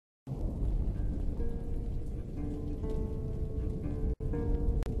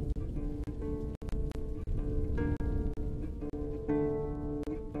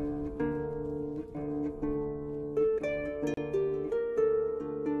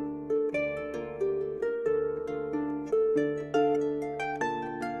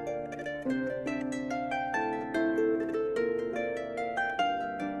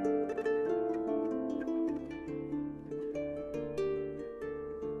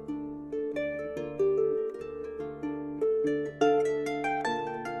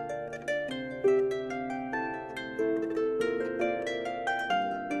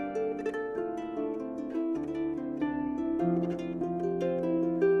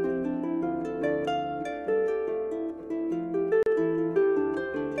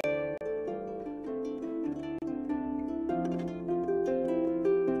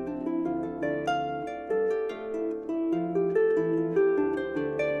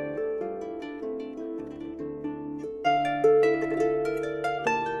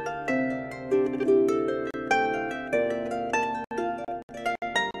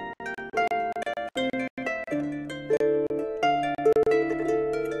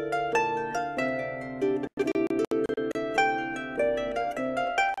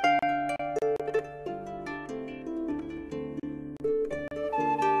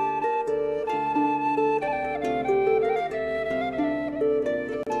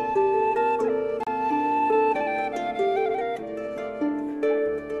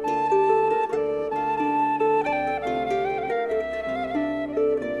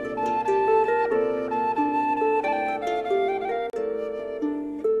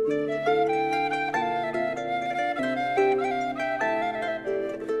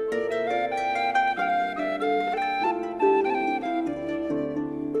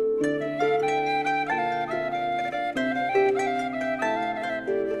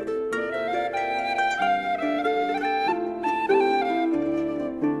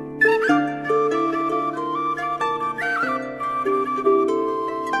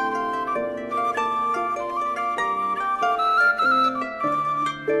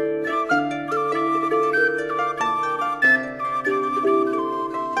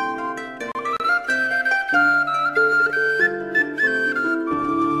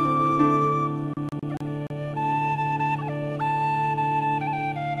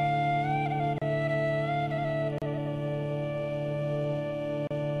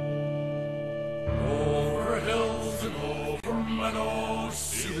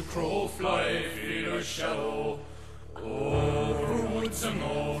fly, feel her shadow. Over woods and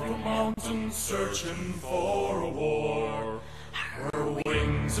over mountains, searching for a war. Her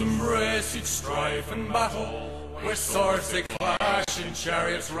wings embrace each strife and battle, where swords they clash and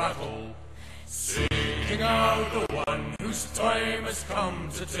chariots rattle, seeking out the one whose time has come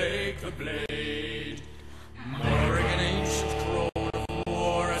to take the blade. Mooring an ancient crone of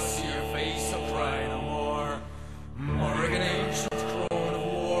war, I see her face, I'll cry no more. Mooring an ancient crone of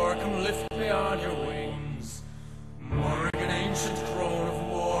war, come lift me on your wings. Mooring an ancient crone of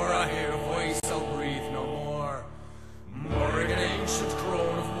war, I hear a voice, I'll breathe no more. Mooring an ancient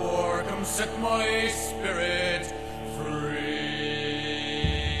crone of war, come set my spirit free.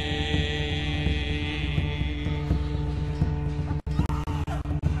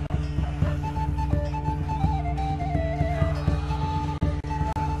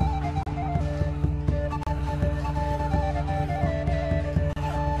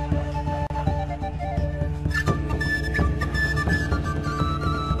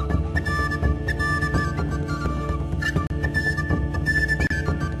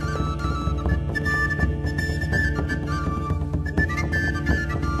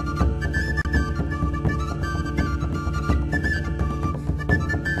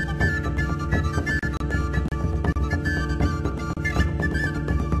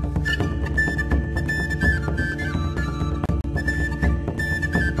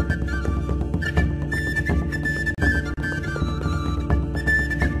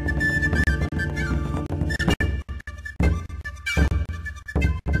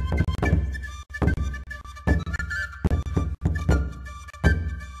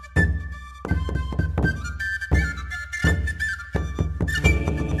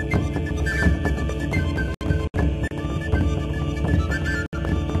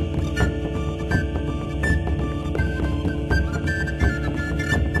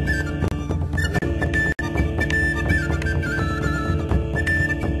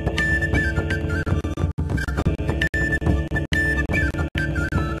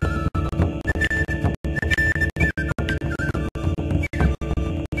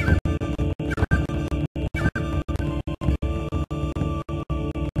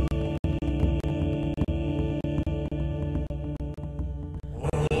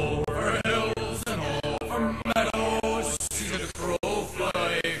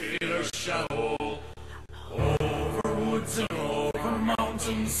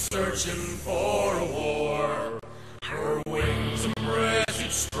 Searching for a war. Her wings embrace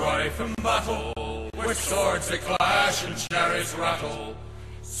each strife and battle, where swords they clash and chariots rattle,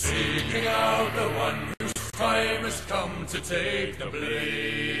 seeking out the one whose time has come to take the blade.